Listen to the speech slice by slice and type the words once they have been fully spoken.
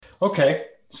Okay,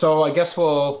 so I guess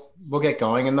we'll get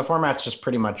going, and the format's just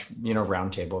pretty much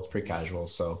roundtable. It's pretty casual,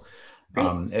 so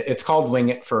Great. it's called Wing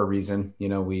It for a reason.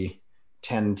 We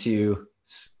tend to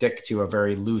stick to a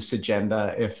very loose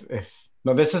agenda. If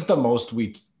no, this is the most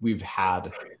we've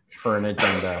had for an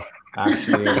agenda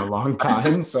actually in a long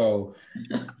time, so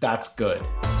that's good.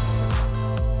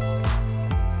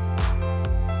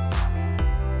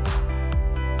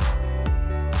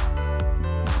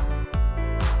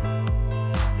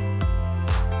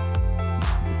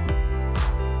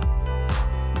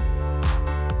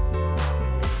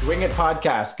 Wing It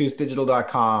Podcast,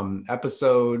 goosedigital.com,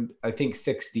 episode, I think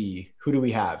 60. Who do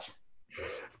we have?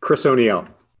 Chris O'Neill.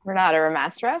 Renata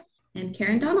Ramastra. And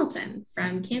Karen Donaldson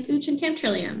from Camp Ooch and Camp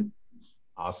Trillium.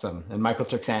 Awesome. And Michael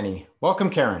Turksani. Welcome,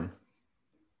 Karen.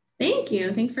 Thank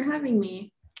you. Thanks for having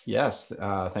me. Yes,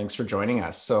 thanks for joining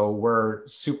us. So we're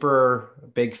super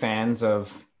big fans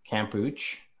of Camp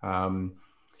Ooch.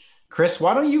 Chris,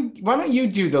 why don't you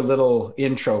do the little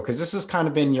intro, because this has kind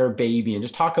of been your baby, and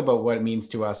just talk about what it means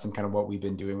to us and kind of what we've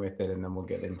been doing with it, and then we'll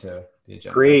get into the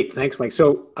agenda. Great, thanks, Mike.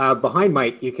 So behind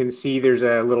Mike, you can see there's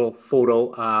a little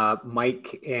photo.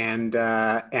 Mike and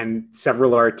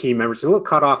several of our team members. It's a little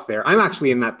cut off there. I'm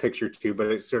actually in that picture too, but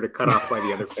it's sort of cut off by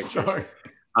the other pictures. Sorry.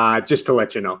 Just to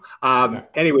let you know.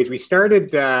 Anyways, we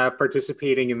started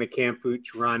participating in the Camp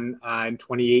Ooch run in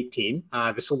 2018.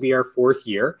 This will be our fourth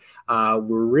year.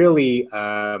 We're really,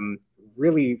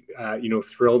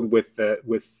 thrilled with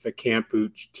the Camp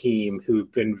Ooch team,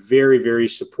 who've been very, very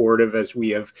supportive as we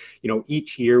have,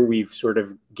 each year we've sort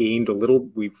of gained a little,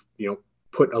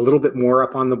 put a little bit more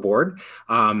up on the board,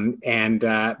 and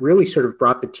really sort of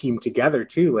brought the team together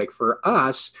too. Like for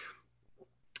us,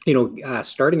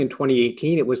 starting in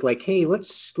 2018, it was like, hey,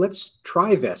 let's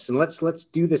try this and let's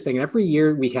do this thing. Every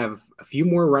year we have a few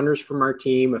more runners from our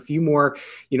team, a few more,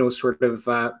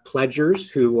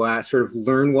 pledgers who sort of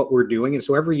learn what we're doing. And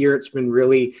so every year it's been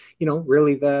really,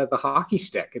 really the hockey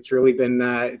stick. It's really been,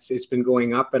 it's been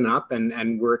going up and up,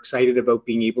 and we're excited about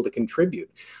being able to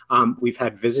contribute. We've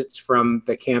had visits from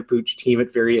the Camp Ooch team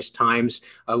at various times.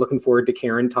 Looking forward to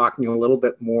Karen talking a little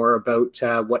bit more about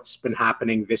what's been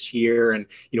happening this year and,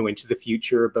 into the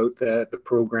future about the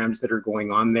programs that are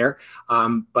going on there.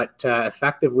 But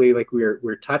effectively, like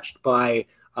we're touched by,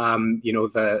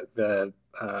 the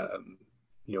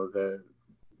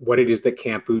what it is that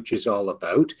Camp Ooch is all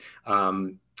about.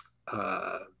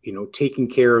 Taking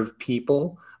care of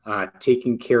people,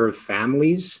 taking care of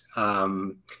families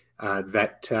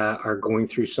that are going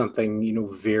through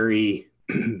something, very,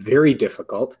 very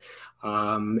difficult.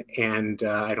 And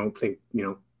I don't think,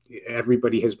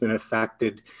 everybody has been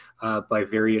affected by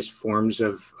various forms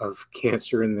of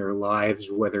cancer in their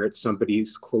lives, whether it's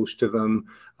somebody's close to them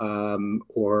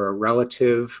or a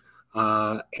relative.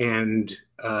 And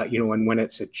when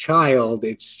it's a child,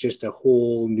 it's just a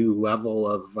whole new level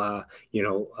of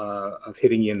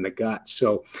hitting you in the gut.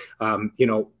 So,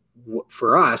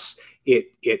 for us, the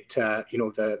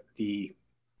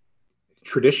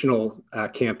traditional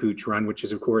Camp Ooch run, which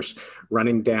is of course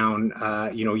running down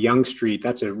Yonge Street,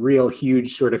 that's a real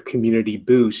huge sort of community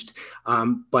boost,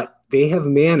 but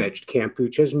Camp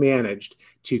Ooch has managed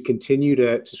to continue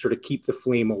to sort of keep the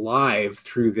flame alive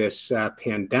through this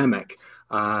pandemic.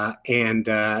 And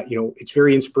it's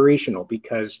very inspirational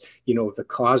because, the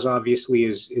cause obviously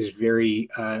is very,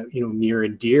 near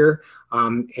and dear.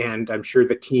 And I'm sure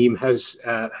the team has,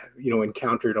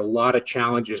 encountered a lot of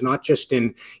challenges, not just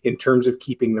in terms of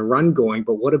keeping the run going,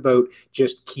 but what about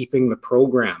just keeping the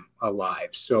program alive?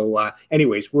 So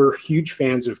anyways, we're huge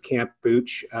fans of Camp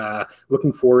Ooch.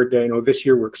 Looking forward to, this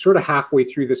year, we're sort of halfway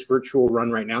through this virtual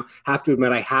run right now. Have to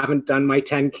admit, I haven't done my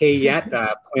 10K yet,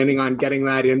 planning on getting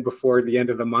that in before the end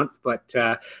of the month. But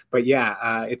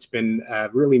yeah, it's been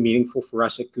really meaningful for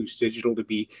us at Goose Digital to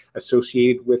be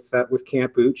associated with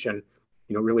Camp Ooch, and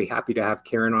really happy to have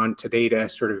Karen on today to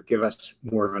sort of give us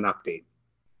more of an update.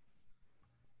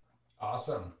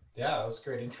 Awesome. Yeah, that was a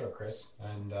great intro, Chris.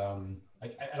 And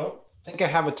I don't think I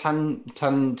have a ton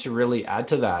to really add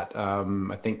to that.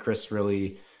 I think Chris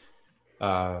really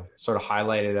sort of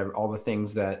highlighted all the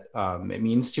things that it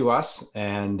means to us.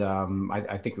 And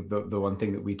I think the one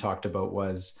thing that we talked about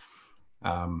was,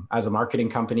 as a marketing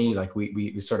company, like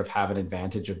we sort of have an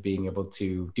advantage of being able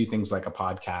to do things like a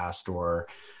podcast or,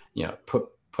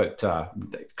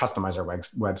 customize our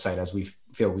website as we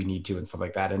feel we need to and stuff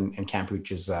like that. And Camp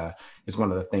Ooch is one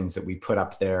of the things that we put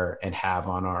up there and have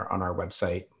on our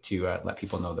website to let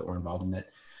people know that we're involved in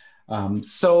it.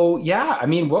 So yeah, I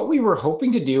mean, what we were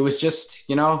hoping to do is just,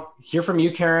 hear from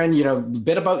you, Karen, a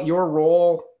bit about your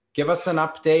role, give us an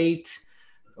update.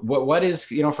 what is,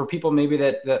 for people maybe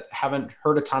that haven't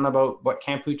heard a ton about what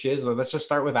Camp Hooch is, well, let's just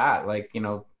start with that, like,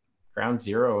 ground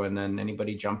zero, and then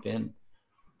anybody jump in.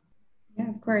 Yeah,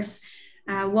 of course.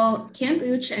 Well, Camp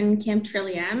Hooch and Camp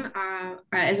Trillium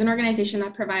is an organization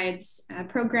that provides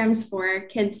programs for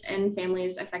kids and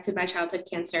families affected by childhood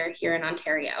cancer here in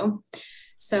Ontario.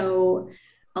 So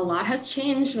a lot has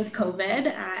changed with COVID,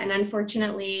 and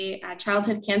unfortunately,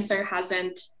 childhood cancer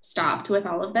hasn't stopped with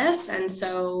all of this. And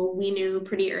so we knew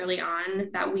pretty early on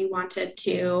that we wanted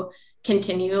to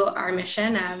continue our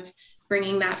mission of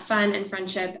bringing that fun and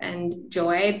friendship and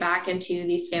joy back into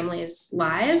these families'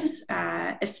 lives,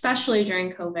 especially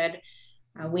during COVID.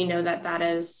 We know that that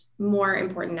is more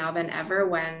important now than ever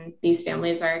when these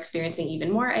families are experiencing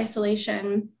even more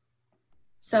isolation.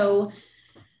 So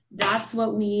that's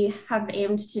what we have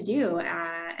aimed to do.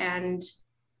 And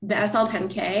the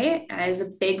SL10K is a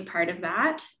big part of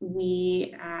that.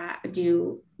 We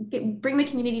bring the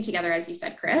community together, as you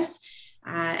said, Chris,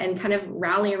 and kind of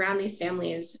rally around these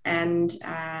families and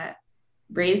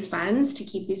raise funds to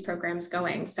keep these programs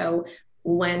going. So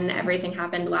when everything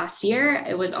happened last year,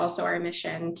 it was also our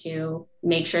mission to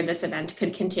make sure this event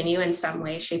could continue in some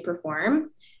way, shape, or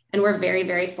form. And we're very,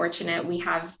 very fortunate. We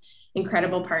have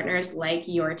incredible partners like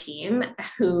your team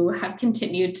who have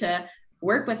continued to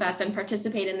work with us and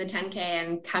participate in the 10K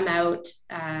and come out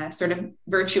sort of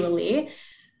virtually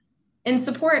in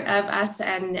support of us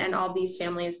and all these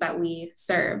families that we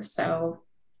serve. So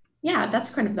yeah,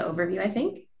 that's kind of the overview, I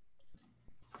think.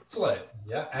 Excellent.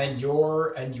 Yeah. And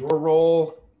your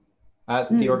role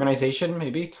at the organization,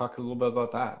 maybe talk a little bit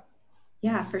about that.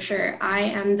 Yeah, for sure. I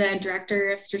am the Director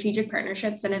of Strategic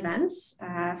Partnerships and Events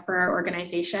for our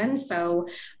organization. So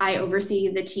I oversee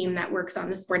the team that works on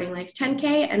the Sporting Life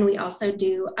 10K, and we also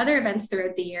do other events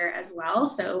throughout the year as well.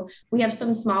 So we have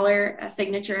some smaller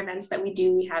signature events that we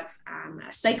do. We have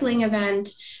a cycling event.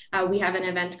 We have an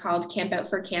event called Camp Out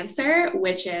for Cancer,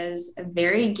 which is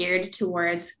very geared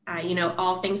towards,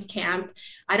 all things camp.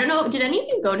 I don't know, did any of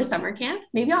you go to summer camp?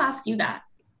 Maybe I'll ask you that.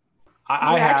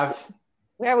 I have.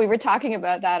 Yeah, we were talking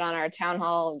about that on our town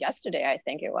hall yesterday, I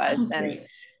think it was. And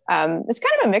it's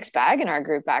kind of a mixed bag in our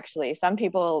group, actually. Some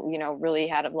people, really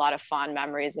had a lot of fond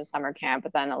memories of summer camp,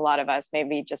 but then a lot of us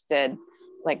maybe just did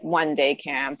like 1 day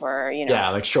camp or,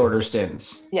 Yeah, like shorter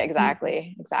stints. Yeah,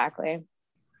 exactly.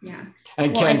 Yeah.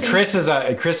 And Chris is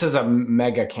a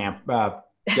mega camp,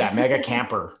 mega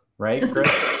camper. Right,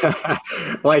 Chris?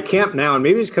 Well, I camp now, and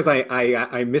maybe it's because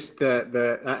I missed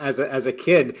the as a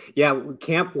kid. Yeah,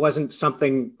 camp wasn't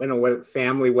something,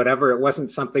 family, whatever. It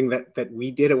wasn't something that we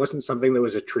did. It wasn't something that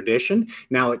was a tradition.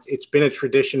 Now it's been a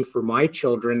tradition for my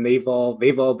children. They've all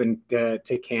been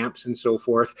to camps and so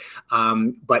forth.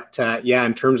 But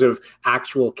in terms of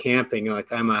actual camping,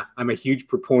 like I'm a huge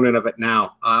proponent of it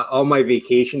now. All my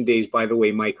vacation days, by the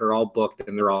way, Mike, are all booked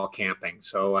and they're all camping.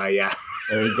 So yeah.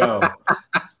 There you go.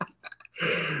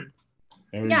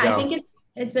 I think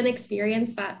it's an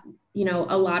experience that,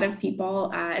 a lot of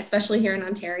people, especially here in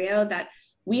Ontario, that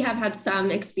we have had some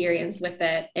experience with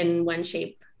it in one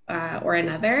shape or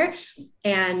another.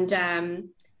 And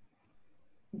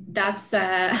that's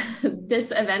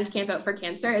this event, Camp Out for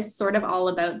Cancer, is sort of all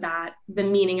about that, the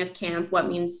meaning of camp, what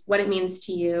it means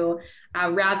to you,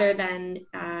 rather than,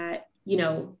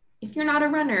 if you're not a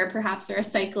runner, perhaps, or a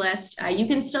cyclist, you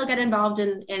can still get involved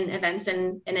in events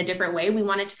in a different way. We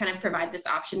wanted to kind of provide this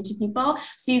option to people.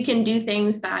 So you can do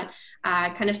things that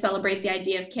kind of celebrate the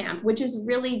idea of camp, which is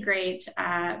really great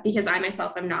because I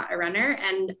myself am not a runner.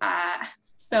 And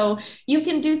so you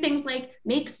can do things like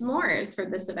make s'mores for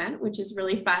this event, which is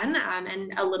really fun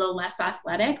and a little less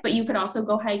athletic, but you could also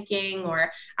go hiking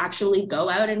or actually go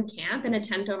out and camp in a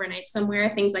tent overnight somewhere,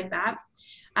 things like that.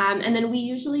 And then we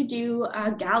usually do a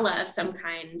gala of some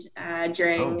kind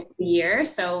during the year.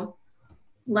 So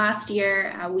last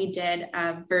year, we did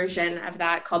a version of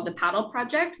that called the Paddle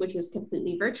Project, which was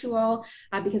completely virtual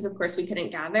because, of course, we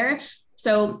couldn't gather.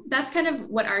 So that's kind of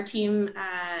what our team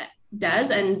does.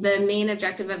 And the main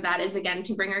objective of that is, again,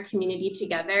 to bring our community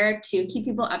together, to keep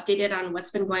people updated on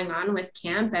what's been going on with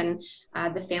camp and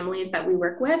the families that we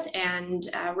work with, and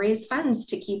raise funds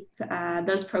to keep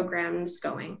those programs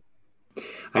going.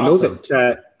 Awesome.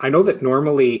 I know that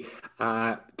normally,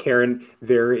 Karen,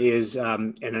 there is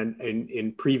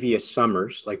in previous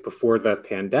summers, like before the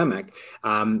pandemic,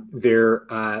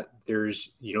 there's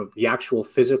the actual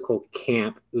physical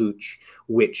Camp Hooch,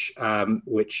 which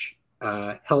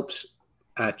helps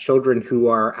children who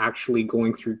are actually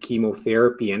going through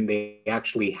chemotherapy, and they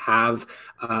actually have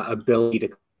ability to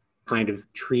kind of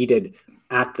treated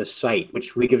at the site,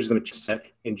 which really gives them a chance to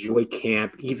enjoy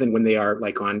camp, even when they are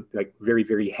on very,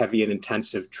 very heavy and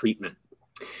intensive treatment.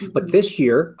 But this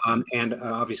year, and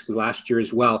obviously last year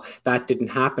as well, that didn't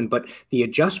happen. But the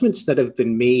adjustments that have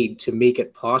been made to make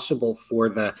it possible for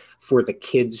the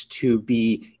kids to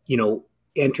be,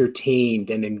 entertained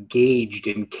and engaged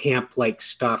in camp-like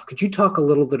stuff. Could you talk a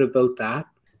little bit about that?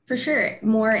 For sure.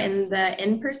 More in the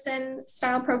in-person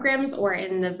style programs or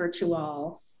in the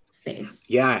virtual space?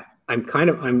 Yeah,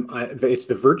 it's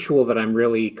the virtual that I'm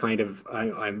really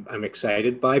I'm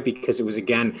excited by, because it was,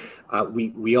 again,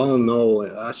 we all know,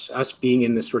 us being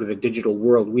in this sort of the digital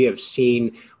world, we have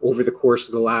seen over the course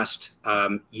of the last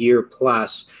year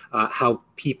plus how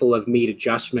people have made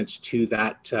adjustments to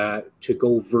that, to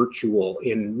go virtual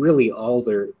in really all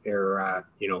their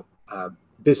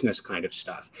business kind of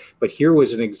stuff. But here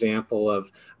was an example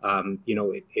of,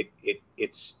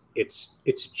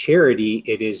 it's charity.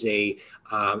 It is a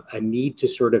need to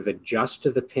sort of adjust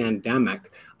to the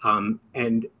pandemic,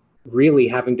 and really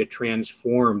having to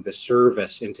transform the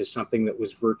service into something that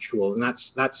was virtual. And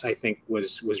that's I think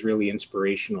was really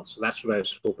inspirational. So that's what I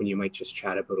was hoping you might just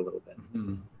chat about a little bit.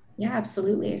 Mm-hmm. Yeah,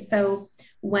 absolutely. So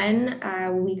when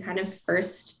we kind of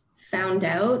first found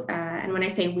out, and when I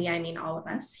say we, I mean all of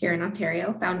us here in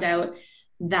Ontario, found out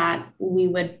that we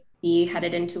would be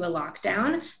headed into a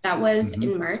lockdown, that was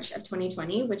in March of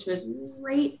 2020, which was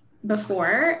right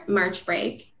before March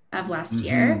break of last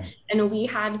year. And we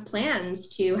had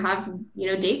plans to have,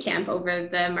 day camp over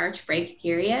the March break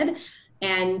period.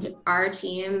 And our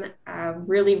team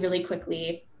really, really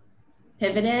quickly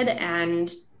pivoted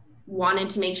and wanted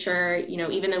to make sure,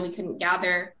 even though we couldn't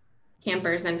gather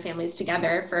campers and families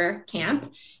together for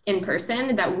camp in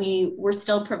person, that we were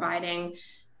still providing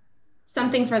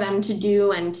something for them to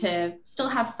do and to still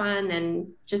have fun and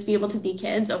just be able to be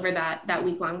kids over that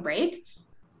week-long break.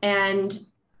 And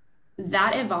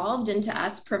that evolved into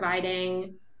us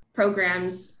providing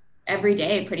programs every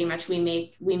day. Pretty much we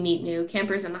meet new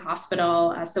campers in the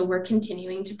hospital. So we're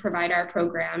continuing to provide our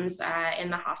programs in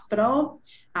the hospital.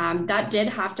 That did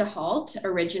have to halt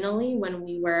originally when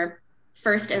we were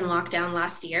first in lockdown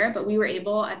last year, but we were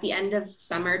able at the end of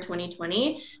summer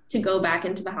 2020 to go back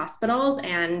into the hospitals,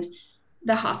 and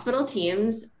the hospital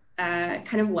teams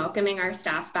kind of welcoming our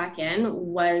staff back in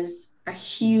was a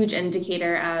huge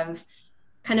indicator of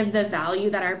kind of the value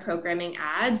that our programming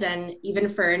adds. And even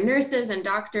for nurses and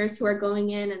doctors who are going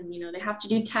in and, they have to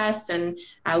do tests, and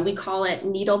we call it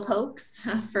needle pokes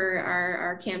for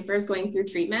our campers going through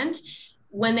treatment.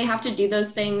 When they have to do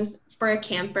those things for a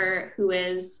camper who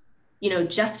is,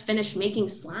 just finished making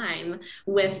slime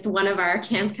with one of our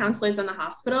camp counselors in the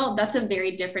hospital, that's a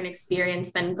very different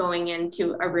experience than going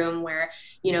into a room where,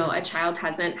 a child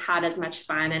hasn't had as much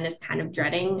fun and is kind of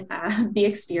dreading the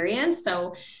experience.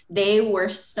 So they were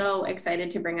so excited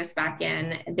to bring us back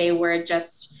in. They were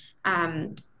just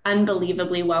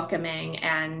unbelievably welcoming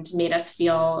and made us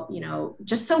feel,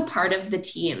 just so part of the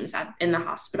teams in the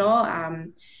hospital.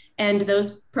 And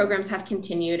those programs have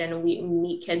continued, and we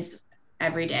meet kids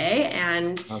every day.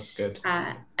 And that's good.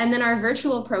 And then our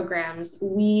virtual programs,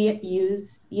 we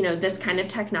use, this kind of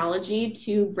technology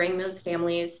to bring those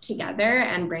families together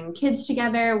and bring kids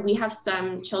together. We have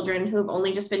some children who have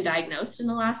only just been diagnosed in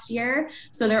the last year.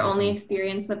 So their only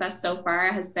experience with us so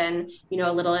far has been,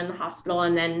 a little in the hospital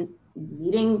and then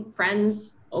meeting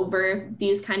friends over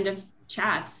these kind of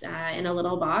chats in a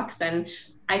little box. And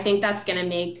I think that's going to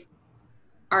make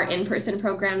our in-person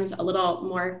programs a little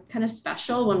more kind of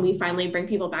special when we finally bring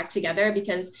people back together,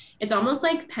 because it's almost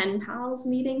like pen pals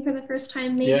meeting for the first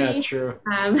time, maybe. Yeah, true.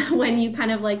 When you kind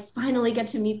of like finally get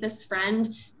to meet this friend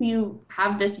who you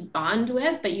have this bond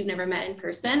with, but you've never met in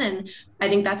person. And I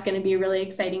think that's going to be a really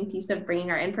exciting piece of bringing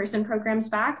our in-person programs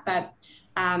back. But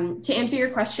to answer your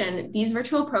question, these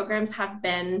virtual programs have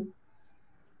been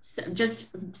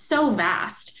just so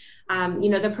vast.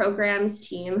 The programs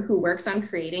team who works on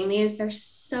creating these, they're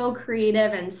so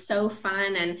creative and so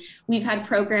fun. And we've had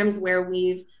programs where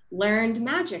we've learned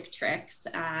magic tricks,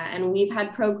 and we've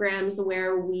had programs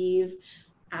where we've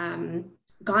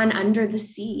gone under the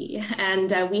sea.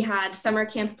 And we had summer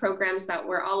camp programs that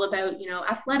were all about,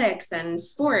 athletics and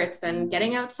sports and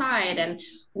getting outside. And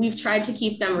we've tried to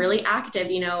keep them really active.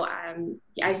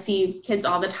 I see kids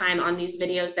all the time on these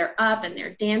videos, they're up and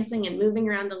they're dancing and moving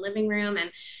around the living room.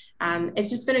 And it's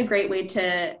just been a great way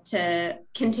to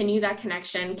continue that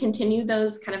connection, continue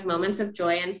those kind of moments of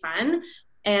joy and fun.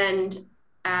 And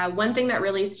one thing that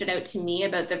really stood out to me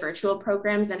about the virtual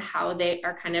programs and how they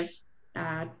are kind of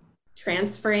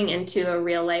transferring into a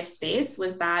real life space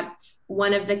was that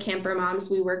one of the camper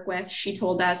moms we work with, she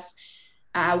told us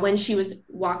when she was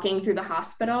walking through the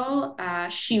hospital,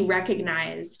 she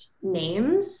recognized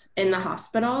names in the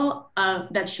hospital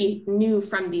that she knew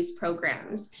from these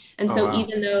programs. And so wow.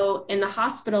 even though in the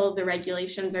hospital, the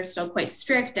regulations are still quite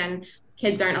strict and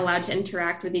kids aren't allowed to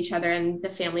interact with each other and the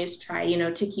families try,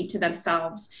 to keep to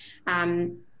themselves,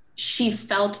 she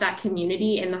felt that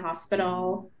community in the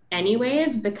hospital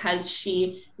anyways, because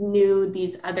she knew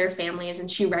these other families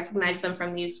and she recognized them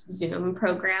from these Zoom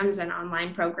programs and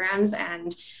online programs,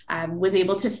 and was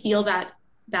able to feel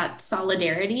that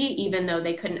solidarity, even though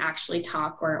they couldn't actually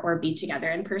talk or be together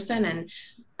in person. And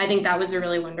I think that was a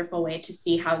really wonderful way to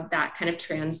see how that kind of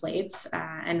translates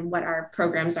and what our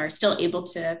programs are still able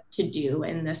to do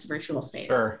in this virtual space.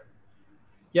 Sure.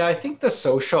 Yeah, I think the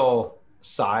social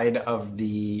side of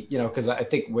the, because I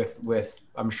think with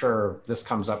I'm sure this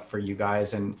comes up for you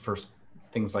guys and for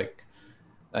things like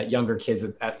younger kids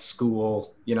at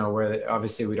school, where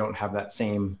obviously we don't have that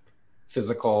same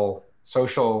physical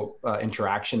social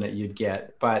interaction that you'd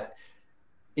get. But,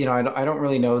 I don't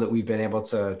really know that we've been able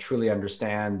to truly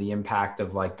understand the impact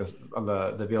of like the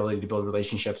ability to build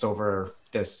relationships over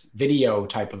this video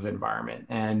type of environment.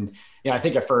 And, I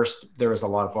think at first there was a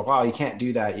lot of, well, you can't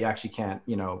do that. You actually can't,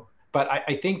 but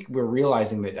I think we're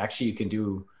realizing that actually you can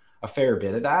do a fair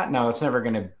bit of that. Now, it's never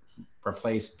going to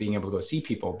replace being able to go see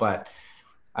people, but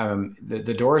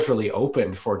the door is really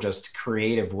opened for just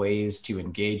creative ways to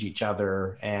engage each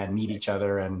other and meet each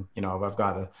other. And, I've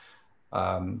got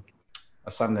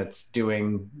a son that's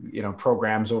doing,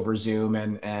 programs over Zoom,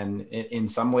 and in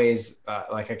some ways,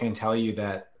 like I can tell you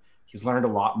that he's learned a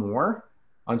lot more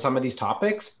on some of these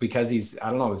topics because it's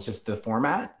just the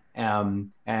format.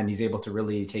 And he's able to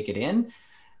really take it in.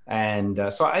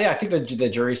 And so I think the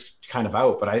jury's kind of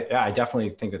out, but I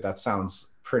definitely think that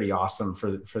sounds pretty awesome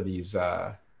for these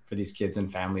kids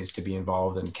and families to be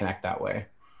involved and connect that way.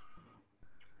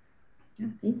 Yeah,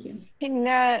 thank you.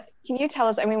 Can you tell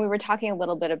us, we were talking a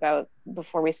little bit about,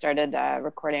 before we started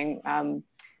recording,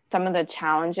 some of the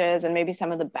challenges and maybe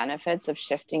some of the benefits of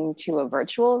shifting to a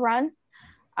virtual run.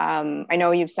 I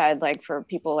know you've said, like, for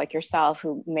people like yourself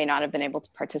who may not have been able to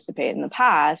participate in the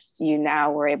past, you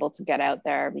now were able to get out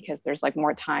there because there's like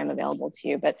more time available to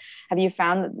you. But have you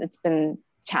found that it's been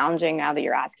challenging now that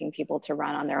you're asking people to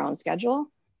run on their own schedule?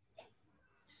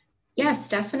 Yes,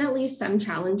 definitely some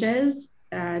challenges.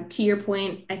 To your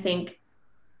point, I think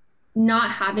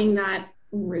not having that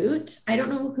route, I don't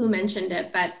know who mentioned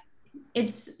it, but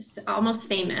it's almost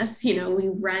famous.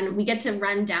 We get to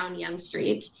run down Yonge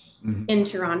Street in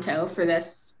Toronto for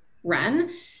this run.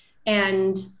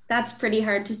 And that's pretty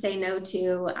hard to say no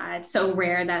to. It's so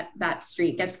rare that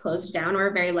street gets closed down.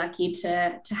 We're very lucky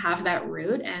to have that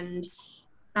route. And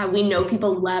we know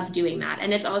people love doing that.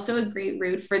 And it's also a great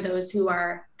route for those who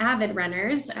are avid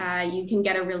runners. You can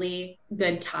get a really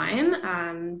good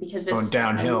time because it's going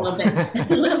downhill. a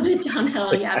little bit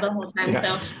downhill, the whole time. Yeah.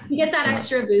 So you get that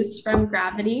extra boost from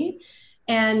gravity.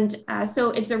 And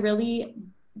so it's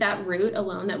that route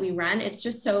alone that we run, it's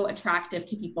just so attractive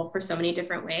to people for so many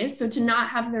different ways. So to not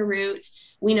have the route,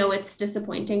 we know it's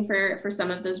disappointing for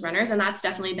some of those runners. And that's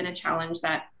definitely been a challenge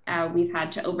that we've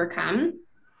had to overcome.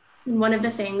 And one of the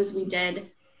things we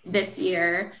did this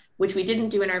year, which we didn't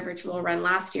do in our virtual run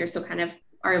last year, so kind of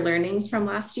our learnings from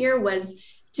last year, was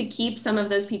to keep some of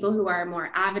those people who are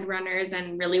more avid runners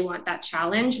and really want that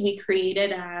challenge. We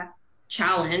created a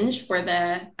challenge for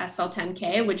the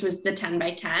SL10K, which was the 10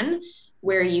 by 10,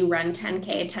 where you run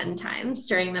 10K 10 times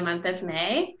during the month of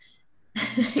May.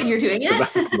 You're doing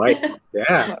it?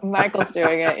 Yeah. Michael's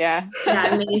doing it. Yeah.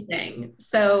 Yeah, amazing.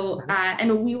 So,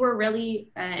 and we were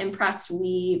really impressed.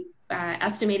 We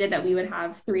estimated that we would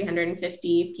have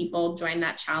 350 people join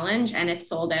that challenge, and it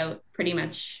sold out pretty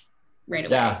much right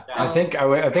away. Yeah, so.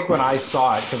 I think when I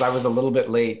saw it, because I was a little bit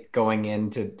late going in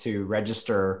to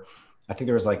register, I think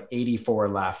there was like 84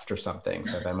 left or something.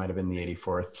 So that might have been the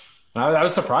 84th. I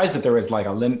was surprised that there was like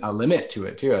a limit to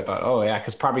it too. I thought, oh yeah,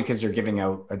 because you're giving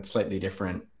out a slightly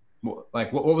different,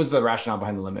 like what was the rationale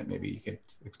behind the limit? Maybe you could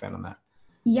expand on that.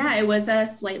 Yeah, it was a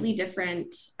slightly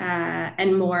different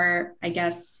and more, I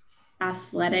guess,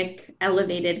 athletic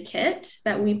elevated kit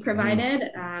that we provided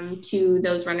to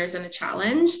those runners in the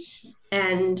challenge.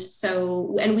 And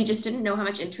we just didn't know how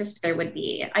much interest there would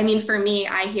be. I mean, for me,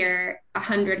 I hear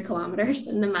 100 kilometers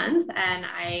in the month, and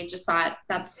I just thought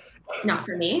that's not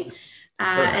for me.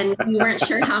 And we weren't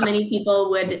sure how many people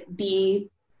would be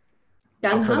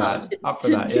gung-ho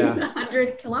to do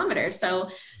 100 kilometers. So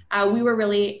we were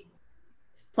really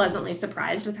pleasantly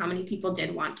surprised with how many people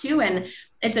did want to. And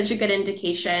it's such a good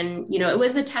indication, it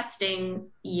was a testing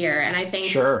year. And I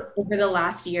think over the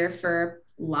last year for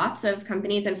lots of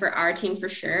companies, and for our team for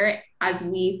sure, as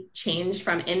we changed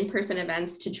from in-person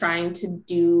events to trying to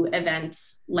do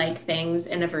events like things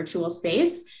in a virtual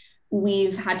space,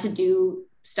 we've had to do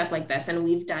stuff like this, and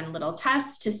we've done little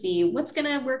tests to see what's going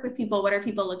to work with people, what are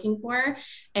people looking for.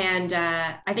 And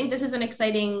I think this is an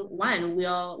exciting one.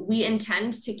 We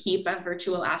intend to keep a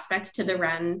virtual aspect to the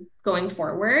run going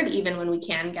forward, even when we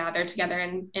can gather together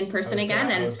in person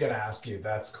again. I was going to ask you,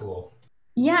 that's cool.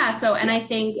 Yeah. So, and I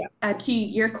think to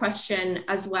your question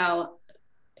as well,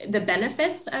 the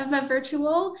benefits of a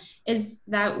virtual is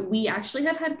that we actually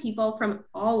have had people from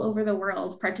all over the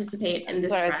world participate in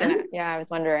this run. I was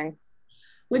wondering.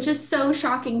 Which is so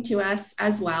shocking to us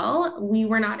as well. We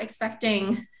were not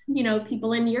expecting,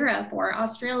 people in Europe or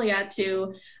Australia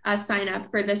to sign up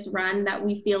for this run that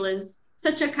we feel is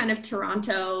such a kind of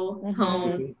Toronto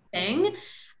home thing.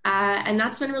 And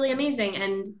that's been really amazing.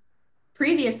 And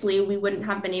previously, we wouldn't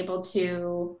have been able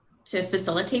to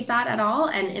facilitate that at all.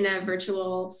 And in a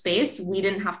virtual space, we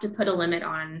didn't have to put a limit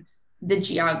on the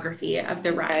geography of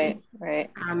the run,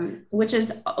 right. Which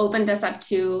has opened us up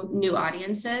to new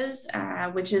audiences,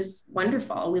 which is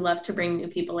wonderful. We love to bring new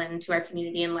people into our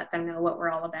community and let them know what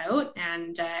we're all about.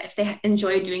 And if they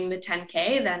enjoy doing the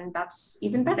 10K, then that's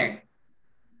even better.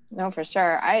 No, for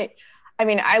sure. I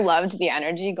mean, I loved the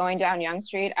energy going down Yonge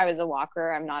Street. I was a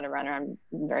walker. I'm not a runner. I'm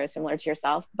very similar to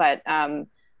yourself, but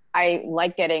I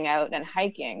like getting out and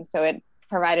hiking. So it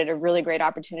provided a really great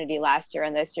opportunity last year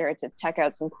and this year to check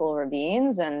out some cool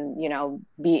ravines and,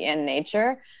 be in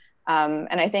nature. And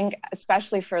I think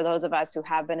especially for those of us who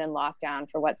have been in lockdown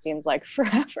for what seems like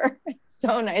forever, it's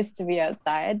so nice to be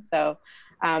outside. So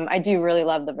I do really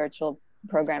love the virtual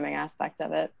programming aspect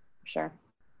of it, for sure.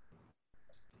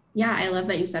 Yeah, I love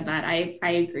that you said that. I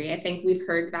agree. I think we've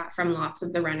heard that from lots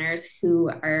of the runners who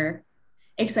are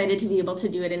excited to be able to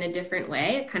do it in a different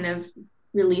way. It kind of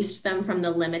released them from the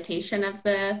limitation of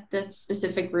the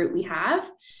specific route we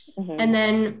have. And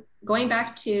then going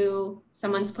back to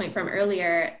someone's point from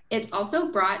earlier, it's also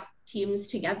brought teams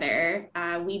together.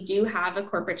 We do have a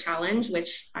corporate challenge,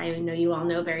 which I know you all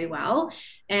know very well.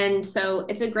 And so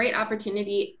it's a great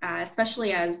opportunity,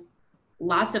 especially as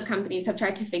lots of companies have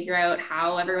tried to figure out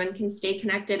how everyone can stay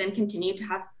connected and continue to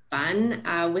have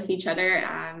fun with each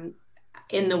other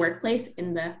in the workplace,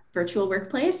 in the virtual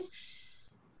workplace.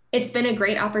 It's been a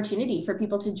great opportunity for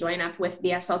people to join up with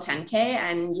the SL10K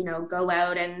and, go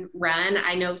out and run.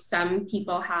 I know some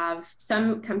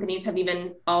companies have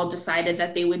even all decided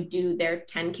that they would do their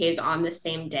 10Ks on the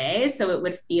same day. So it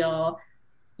would feel,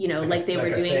 like they were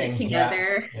doing it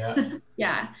together. Yeah.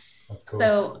 Yeah. That's cool.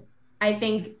 So I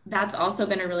think that's also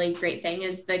been a really great thing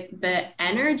is the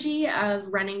energy of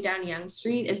running down Yonge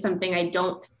Street is something I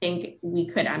don't think we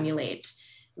could emulate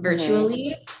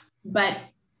virtually, but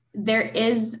there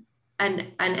is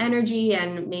an energy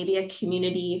and maybe a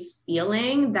community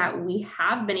feeling that we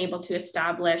have been able to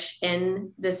establish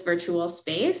in this virtual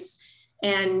space.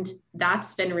 And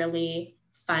that's been really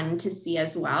fun to see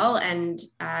as well. And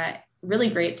really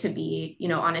great to be,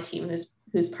 on a team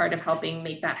who's part of helping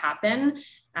make that happen.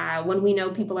 When we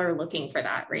know people are looking for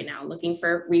that right now, looking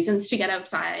for reasons to get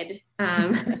outside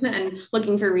and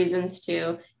looking for reasons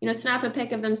to, snap a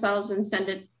pic of themselves and send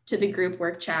it to the group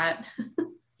work chat.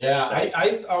 Yeah,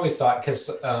 I always thought, because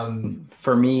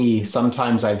for me,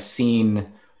 sometimes I've seen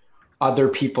other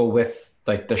people with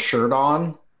like the shirt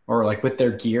on or like with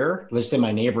their gear, let's say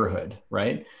my neighborhood,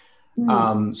 right?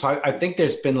 So I think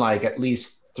there's been like at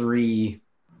least 3,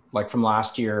 like from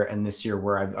last year and this year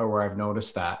where I've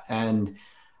noticed that. And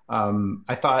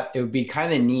I thought it would be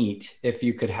kind of neat if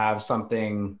you could have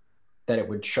something that it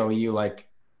would show you like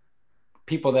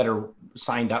people that are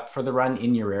signed up for the run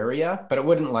in your area, but it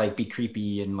wouldn't like be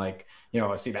creepy and like,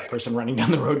 see that person running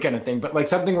down the road kind of thing, but like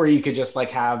something where you could just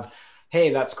like have, hey,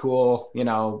 that's cool.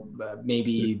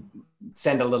 Maybe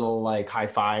send a little like high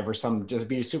five or some, just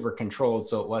be super controlled.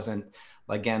 So it wasn't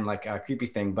again, like a creepy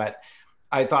thing, but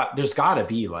I thought there's gotta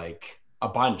be like a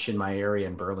bunch in my area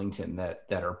in Burlington that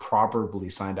are probably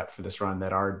signed up for this run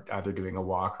that are either doing a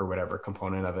walk or whatever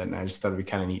component of it. And I just thought it'd be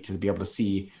kind of neat to be able to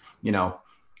see,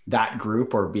 that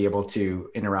group or be able to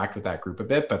interact with that group a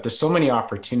bit. But there's so many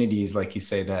opportunities, like you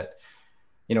say, that,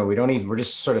 we're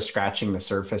just sort of scratching the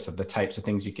surface of the types of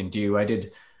things you can do. I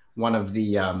did one of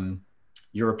the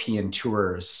European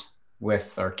tours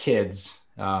with our kids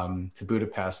to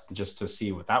Budapest just to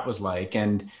see what that was like.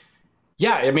 And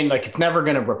yeah, I mean, like it's never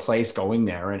going to replace going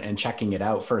there and checking it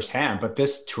out firsthand. But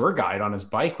this tour guide on his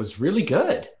bike was really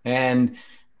good. And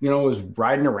was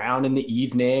riding around in the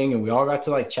evening and we all got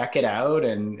to like check it out.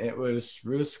 And it was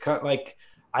kind of like,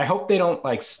 I hope they don't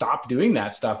like stop doing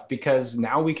that stuff, because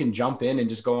now we can jump in and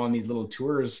just go on these little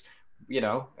tours,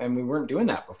 and we weren't doing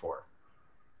that before.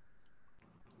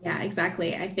 Yeah,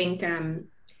 exactly. I think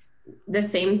the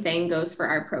same thing goes for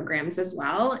our programs as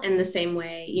well. In the same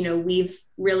way, we've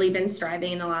really been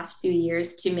striving in the last few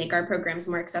years to make our programs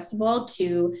more accessible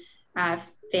to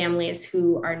families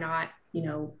who are not,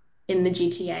 in the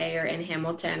GTA or in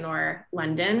Hamilton or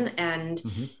London. And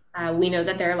we know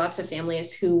that there are lots of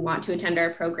families who want to attend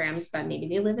our programs, but maybe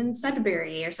they live in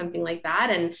Sudbury or something like that.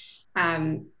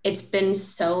 And it's been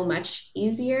so much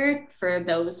easier for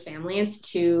those families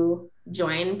to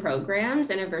join programs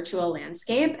in a virtual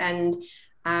landscape. And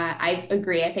I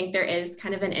agree. I think there is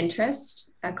kind of an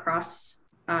interest across,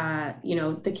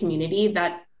 the community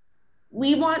that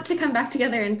we want to come back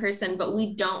together in person, but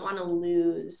we don't want to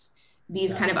lose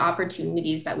these kind of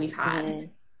opportunities that we've had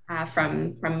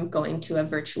from going to a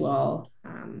virtual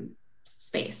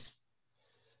space.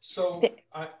 So,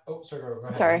 sorry, go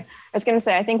ahead. Sorry, I was going to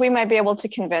say, I think we might be able to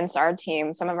convince our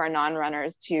team, some of our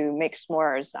non-runners, to make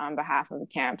s'mores on behalf of the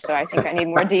camp. So I think I need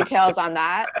more details on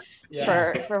that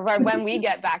for when we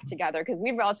get back together, because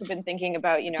we've also been thinking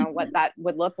about, what that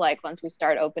would look like once we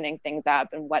start opening things up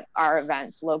and what our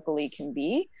events locally can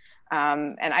be.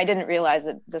 And I didn't realize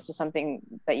that this was something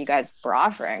that you guys were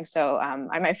offering. So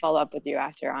I might follow up with you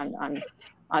after on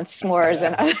s'mores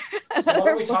and other. So why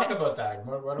don't we talk about that?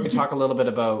 Why don't we talk a little bit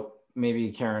about, maybe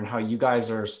Karen, how you guys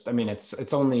are,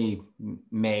 it's only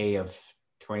May of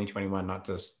 2021, not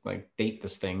to date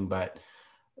this thing, but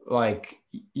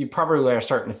you probably are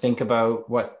starting to think about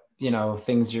what,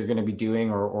 things you're going to be doing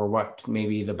or what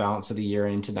maybe the balance of the year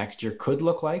into next year could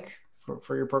look like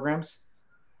for your programs.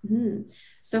 Mm-hmm.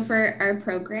 So for our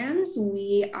programs,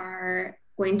 we are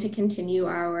going to continue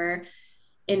our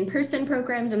in-person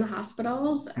programs in the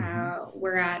hospitals.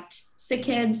 We're at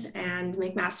SickKids and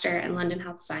McMaster and London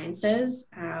Health Sciences,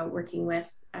 working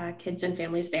with kids and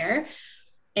families there.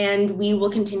 And we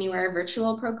will continue our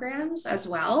virtual programs as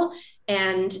well.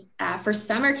 And for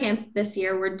summer camp this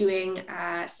year, we're doing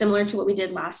similar to what we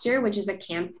did last year, which is a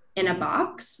camp in a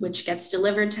box, which gets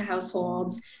delivered to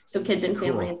households. So kids and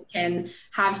families can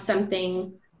have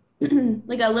something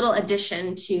like a little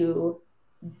addition to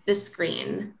the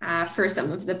screen for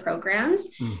some of the programs.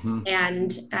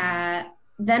 And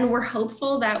then we're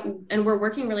hopeful that, and we're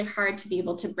working really hard to be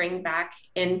able to bring back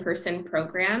in-person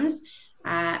programs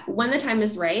when the time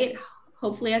is right,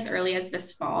 hopefully as early as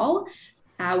this fall,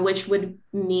 which would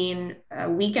mean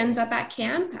weekends up at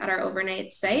camp at our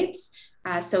overnight sites.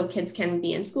 So kids can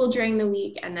be in school during the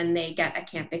week and then they get a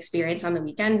camp experience on the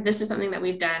weekend. This is something that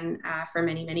we've done for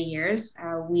many, many years.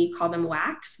 We call them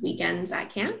WACs, weekends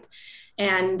at camp.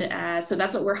 And so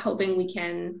that's what we're hoping we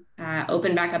can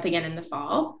open back up again in the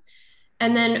fall.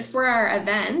 And then for our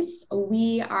events,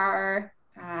 we are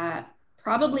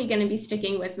probably going to be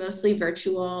sticking with mostly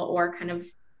virtual or kind of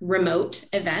remote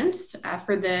events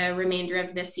for the remainder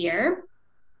of this year.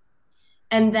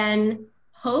 And then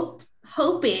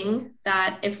hoping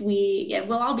that it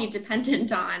will all be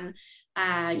dependent on,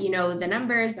 the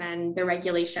numbers and the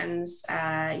regulations,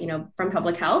 from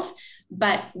public health,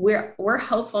 but we're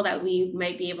hopeful that we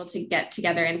might be able to get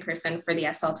together in person for the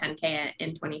SL10K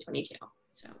in 2022.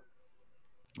 So.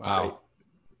 Wow.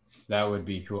 That would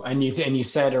be cool. And you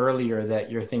said earlier that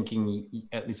you're thinking,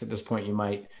 at least at this point, you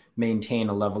might maintain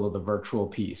a level of the virtual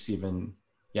piece even.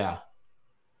 Yeah,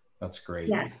 that's great.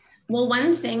 Yes. Well,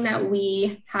 one thing that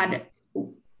we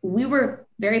were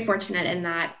very fortunate in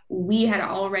that we had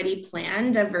already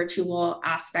planned a virtual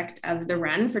aspect of the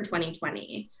run for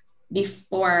 2020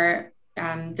 before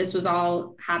this was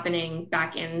all happening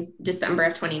back in December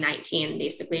of 2019,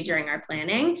 basically during our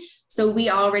planning. So we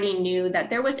already knew that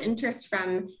there was interest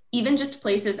from even just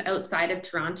places outside of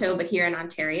Toronto, but here in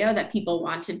Ontario, that people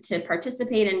wanted to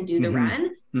participate and do the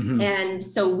run. And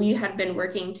so we had been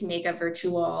working to make a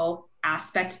virtual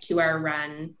aspect to our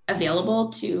run available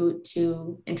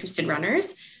to interested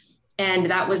runners.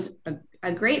 And that was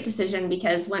a great decision,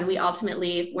 because when we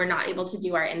ultimately were not able to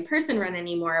do our in-person run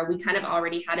anymore, we kind of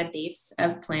already had a base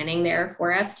of planning there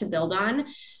for us to build on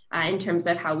in terms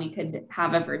of how we could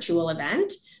have a virtual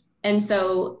event. And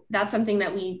so that's something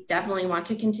that we definitely want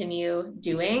to continue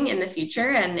doing in the future.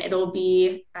 And it'll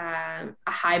be a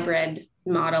hybrid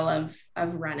model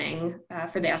of running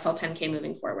for the SL10K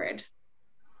moving forward.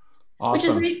 Awesome. Which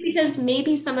is nice, because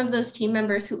maybe some of those team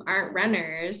members who aren't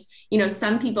runners,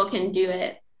 some people can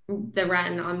do the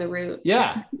run on the route.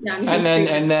 Yeah. And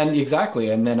then exactly.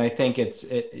 And then I think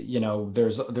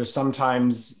there's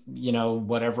sometimes,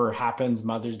 whatever happens,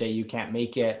 Mother's Day, you can't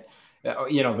make it,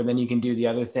 but then you can do the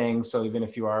other things. So even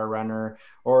if you are a runner,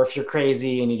 or if you're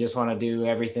crazy and you just want to do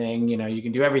everything, you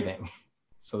can do everything.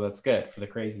 So that's good for the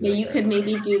crazies. Yeah, you could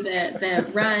maybe do the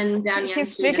run down Yonge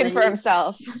He's Street. speaking for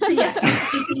himself. Yeah,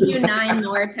 you can do 9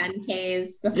 more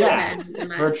 10Ks before the end of the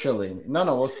month. Virtually.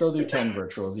 No, we'll still do 10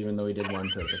 virtuals, even though we did 1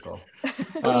 physical.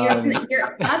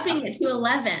 You're upping it to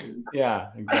 11. Yeah,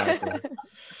 exactly.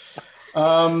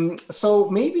 So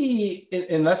maybe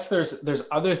unless there's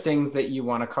other things that you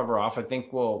want to cover off, I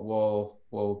think we'll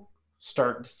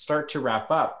start to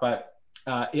wrap up. But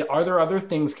are there other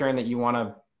things, Karen, that you want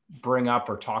to bring up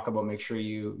or talk about? Make sure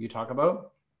you talk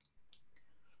about.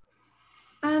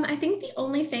 I think the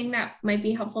only thing that might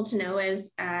be helpful to know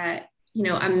is,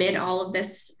 amid all of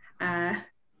this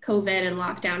COVID and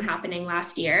lockdown happening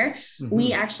last year,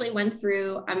 we actually went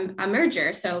through a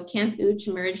merger. So Camp Ooch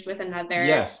merged with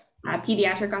another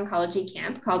pediatric oncology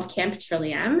camp called Camp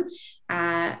Trillium.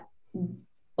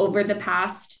 Over the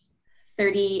past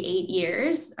 38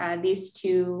 years, these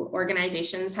 2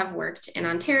 organizations have worked in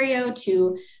Ontario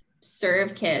to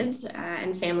serve kids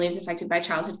and families affected by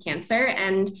childhood cancer.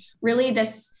 And really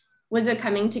this was a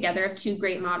coming together of 2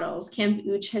 great models. Camp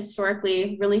Ooch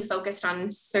historically really focused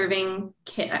on serving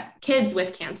kids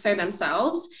with cancer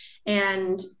themselves.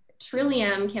 And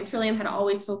Camp Trillium had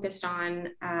always focused on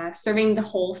serving the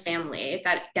whole family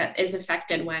that is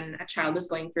affected when a child is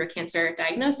going through a cancer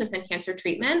diagnosis and cancer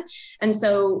treatment. And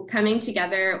so coming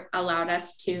together allowed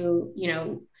us to,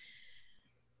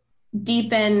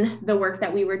 deepen the work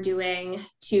that we were doing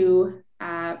to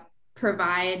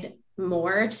provide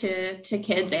more to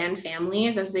kids and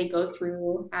families as they go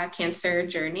through a cancer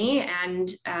journey.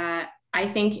 And I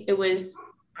think it was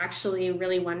actually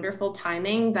really wonderful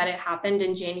timing that it happened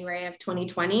in January of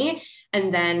 2020.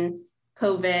 And then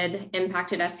COVID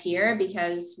impacted us here,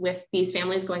 because with these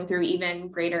families going through even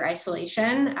greater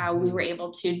isolation, we were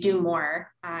able to do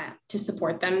more to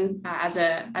support them as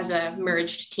a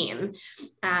merged team.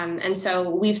 And so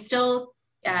we've still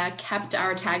kept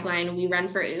our tagline, "We run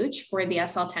for Ooch," for the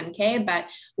SL10K, but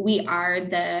we are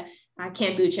the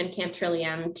Camp Ooch and Camp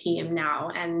Trillium team now.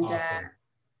 And awesome.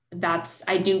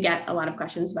 I do get a lot of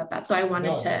questions about that. So I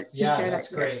wanted to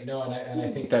that's great. No, and I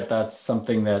think that's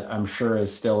something that I'm sure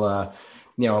is still,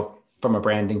 from a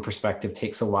branding perspective,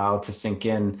 takes a while to sink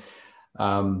in.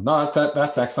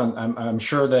 That's excellent. I'm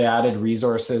sure the added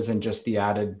resources and just the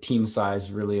added team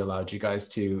size really allowed you guys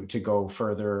to go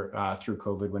further through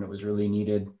COVID when it was really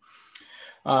needed.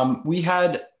 We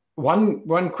had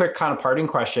one quick kind of parting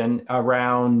question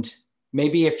around,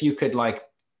 maybe if you could,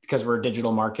 because we're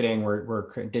digital marketing,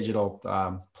 we're digital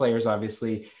players,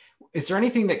 obviously. Is there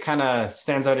anything that kind of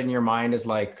stands out in your mind as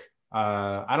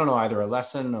I don't know, either a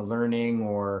lesson, a learning,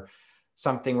 or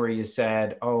something where you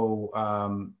said,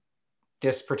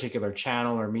 this particular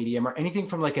channel or medium, or anything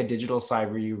from a digital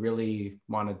side where you really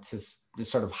wanted to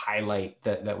sort of highlight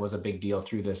that was a big deal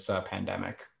through this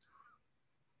pandemic?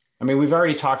 I mean, we've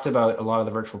already talked about a lot of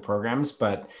the virtual programs,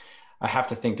 but I have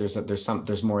to think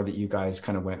there's more that you guys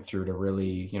kind of went through to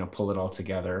really, pull it all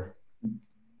together.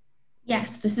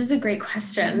 Yes, this is a great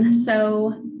question.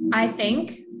 So I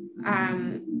think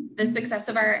the success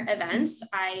of our events,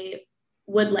 I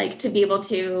would like to be able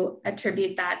to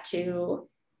attribute that to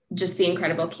just the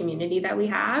incredible community that we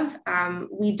have.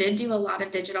 We did do a lot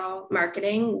of digital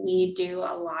marketing. We do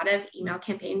a lot of email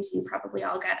campaigns. You probably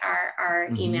all get our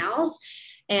emails.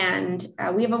 And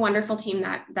we have a wonderful team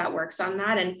that works on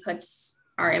that and puts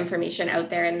our information out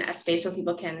there in a space where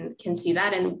people can see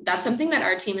that. And that's something that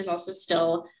our team is also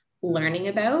still learning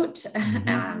about.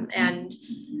 And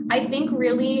I think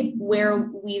really where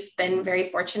we've been very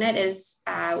fortunate is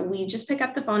we just pick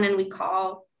up the phone and we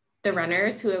call the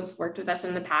runners who have worked with us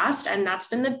in the past. And that's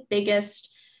been the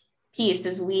biggest piece,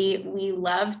 is we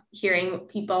love hearing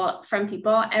from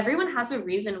people. Everyone has a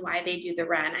reason why they do the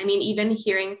run. I mean, even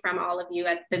hearing from all of you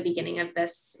at the beginning of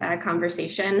this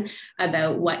conversation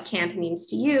about what camp means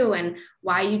to you and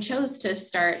why you chose to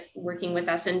start working with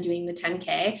us and doing the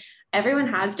 10K. Everyone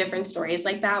has different stories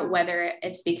like that, whether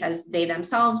it's because they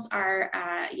themselves are,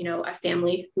 a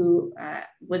family who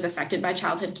was affected by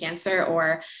childhood cancer,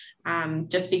 or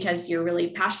just because you're really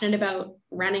passionate about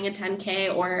running a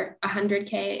 10K or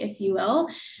 100K, if you will.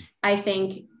 I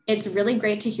think it's really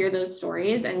great to hear those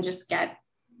stories and just get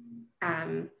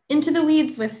into the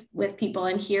weeds with people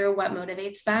and hear what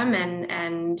motivates them,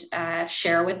 and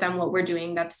share with them what we're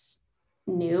doing that's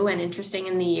new and interesting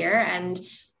in the year. And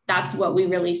that's what we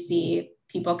really see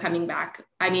people coming back.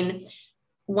 I mean,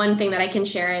 one thing that I can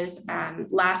share is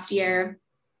last year,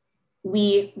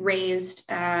 we raised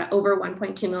over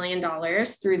 $1.2 million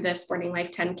through the Sporting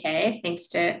Life 10K, thanks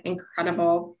to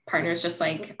incredible partners just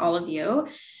like all of you.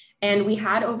 And we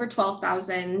had over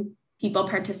 12,000 people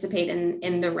participate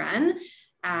in the run.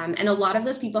 And a lot of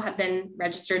those people have been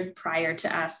registered prior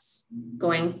to us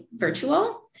going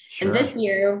virtual. Sure. And this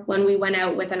year, when we went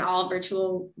out with an all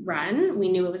virtual run, we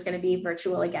knew it was going to be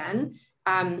virtual again.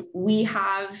 We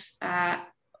have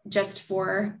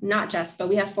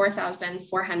we have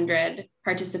 4,400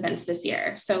 participants this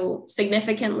year. So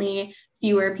significantly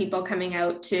fewer people coming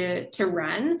out to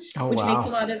run, which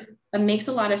makes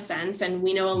a lot of sense. And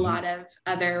we know a lot of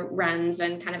other runs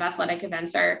and kind of athletic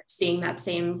events are seeing that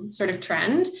same sort of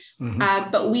trend.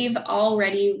 But we've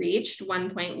already reached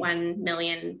 $1.1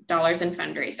 million in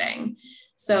fundraising.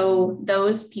 So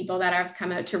those people that have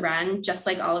come out to run, just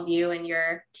like all of you and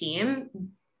your team,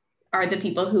 are the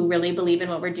people who really believe in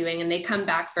what we're doing, and they come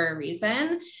back for a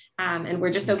reason. And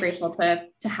we're just so grateful to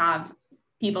have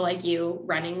people like you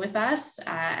running with us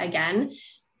again.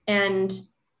 And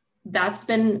that's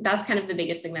kind of the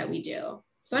biggest thing that we do.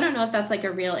 So I don't know if that's like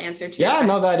a real answer to your question.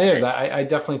 No, that is. I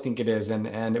definitely think it is.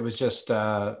 And it was just,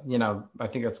 I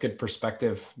think that's good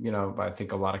perspective. I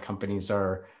think a lot of companies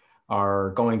are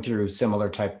going through similar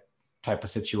type of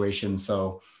situations.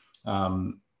 So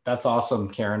that's awesome,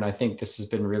 Karen. I think this has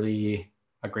been really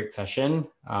a great session.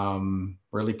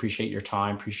 Really appreciate your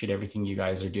time. Appreciate everything you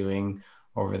guys are doing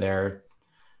over there.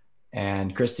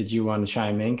 And Chris, did you want to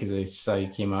chime in? Because I saw you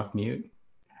came off mute.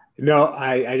 No,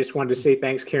 I just wanted to say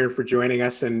thanks, Karen, for joining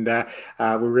us, and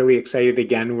we're really excited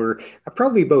again. We're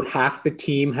probably about half the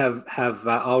team have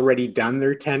already done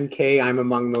their 10K. I'm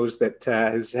among those that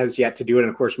has yet to do it, and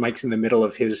of course, Mike's in the middle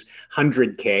of his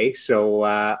 100K. So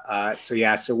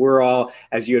we're all,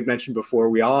 as you had mentioned before,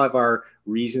 we all have our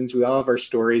reasons, we all have our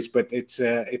stories, but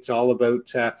it's all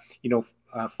about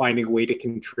finding a way to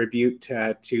contribute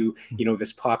to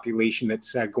this population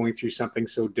that's going through something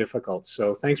so difficult.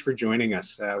 So thanks for joining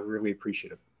us. Really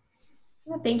appreciative.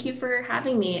 Well, thank you for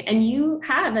having me. And you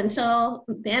have until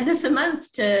the end of the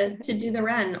month to do the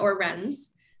run or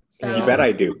runs. So you bet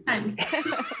I do.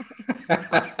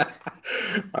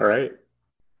 All right.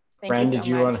 Brand, did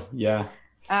you want to? Yeah.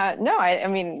 No, I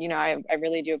mean, I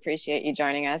really do appreciate you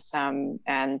joining us and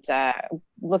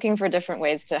looking for different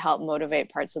ways to help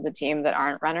motivate parts of the team that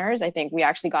aren't runners. I think we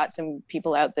actually got some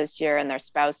people out this year and their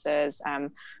spouses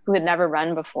who had never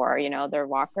run before. They're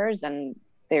walkers, and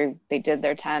they did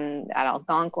their 10 at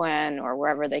Algonquin or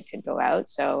wherever they could go out.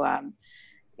 So,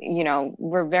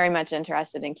 we're very much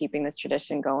interested in keeping this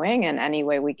tradition going, and any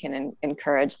way we can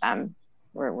encourage them,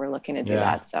 we're looking to do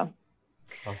that. So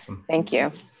that's awesome. Thank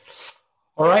you.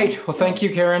 All right. Well, thank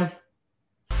you, Karen.